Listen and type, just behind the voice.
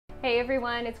Hey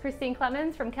everyone, it's Kristine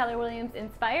Clemens from Keller Williams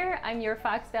Inspire. I'm your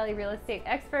Fox Valley real estate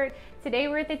expert. Today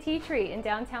we're at the Tea Tree in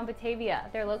downtown Batavia.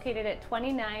 They're located at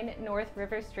 29 North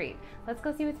River Street. Let's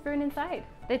go see what's brewing inside.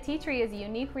 The Tea Tree is a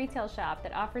unique retail shop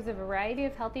that offers a variety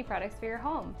of healthy products for your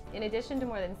home. In addition to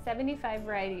more than 75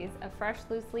 varieties of fresh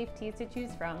loose leaf teas to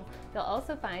choose from, you'll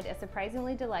also find a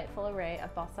surprisingly delightful array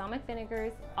of balsamic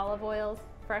vinegars, olive oils,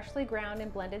 freshly ground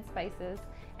and blended spices,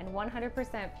 and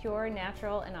 100% pure,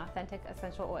 natural, and authentic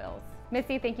essential oils.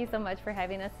 Missy, thank you so much for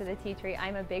having us to the Tea Tree.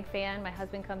 I'm a big fan. My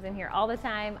husband comes in here all the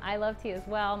time. I love tea as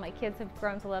well. My kids have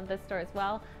grown to love this store as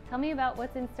well. Tell me about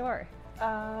what's in store.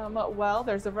 Well,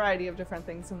 there's a variety of different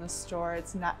things in the store.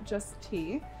 It's not just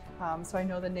tea. So I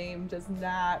know the name does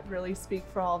not really speak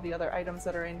for all the other items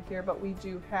that are in here, but we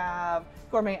do have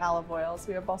gourmet olive oils,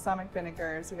 we have balsamic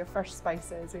vinegars, we have fresh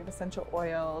spices, we have essential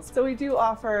oils. So we do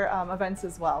offer events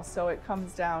as well. So it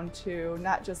comes down to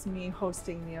not just me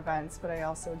hosting the events, but I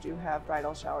also do have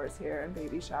bridal showers here and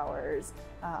baby showers.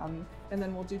 And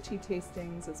then we'll do tea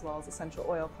tastings as well as essential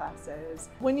oil classes.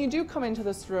 When you do come into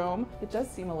this room, it does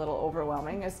seem a little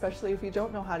overwhelming, especially if you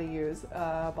don't know how to use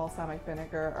balsamic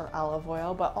vinegar or olive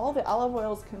oil, but all the olive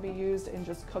oils can be used in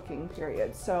just cooking,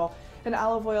 period. So an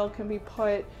olive oil can be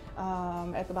put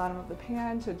at the bottom of the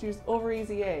pan to juice over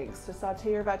easy eggs, to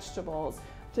saute your vegetables,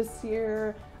 to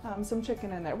sear some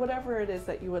chicken in there, whatever it is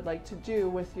that you would like to do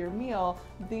with your meal,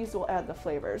 these will add the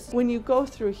flavors. When you go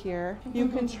through here, you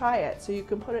can try it. So you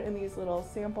can put it in these little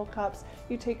sample cups,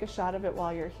 you take a shot of it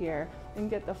while you're here and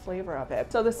get the flavor of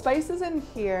it. So the spices in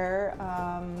here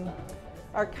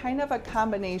are kind of a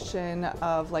combination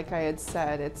of, like I had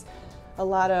said, it's a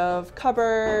lot of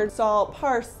cupboard, salt,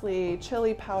 parsley,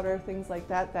 chili powder, things like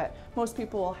that, that most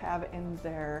people will have in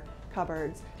their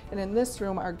cupboards. And in this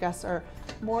room, our guests are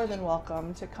more than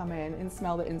welcome to come in and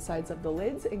smell the insides of the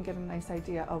lids and get a nice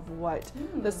idea of what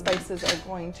the spices are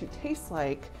going to taste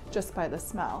like just by the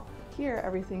smell. Here,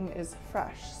 everything is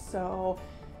fresh, so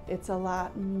it's a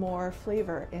lot more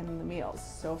flavor in the meals.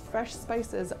 So fresh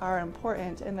spices are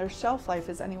important, and their shelf life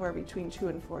is anywhere between 2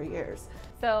 and 4 years.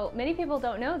 So many people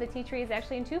don't know the Tea Tree is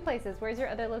actually in 2 places. Where's your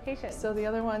other location? So the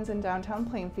other one's in downtown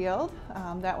Plainfield.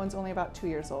 That one's only about 2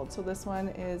 years old. So this one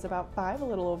is about 5, a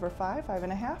little over 5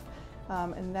 and a half.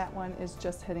 And that one is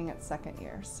just hitting its 2nd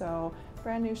year. So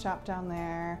brand new shop down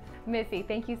there. Missy,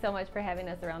 thank you so much for having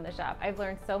us around the shop. I've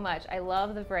learned so much. I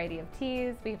love the variety of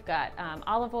teas. We've got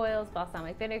olive oils,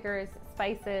 balsamic vinegars,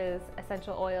 spices,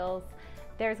 essential oils.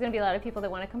 There's going to be a lot of people that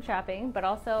want to come shopping, but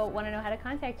also want to know how to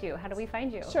contact you. How do we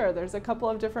find you? Sure, there's a couple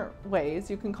of different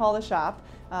ways. You can call the shop.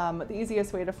 The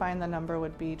easiest way to find the number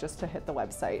would be just to hit the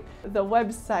website. The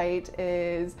website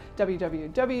is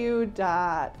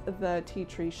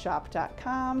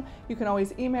www.theteatreeshop.com. You can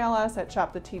always email us at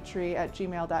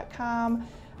shoptheteatree@gmail.com.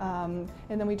 And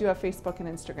then we do have Facebook and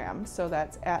Instagram, so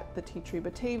that's at the Tea Tree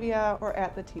Batavia or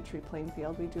at the Tea Tree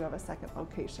Plainfield. We do have a 2nd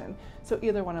location. So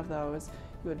either one of those,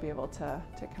 you would be able to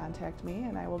contact me,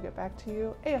 and I will get back to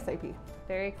you ASAP.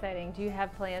 Very exciting. Do you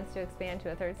have plans to expand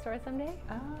to a 3rd store someday?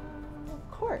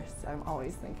 Of course, I'm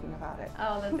always thinking about it.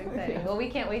 Oh, that's exciting. Well, we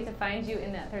can't wait to find you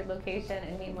in that 3rd location,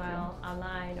 and meanwhile,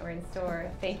 online or in store.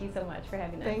 Thank you so much for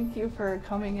having us. Thank you for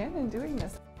coming in and doing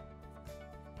this.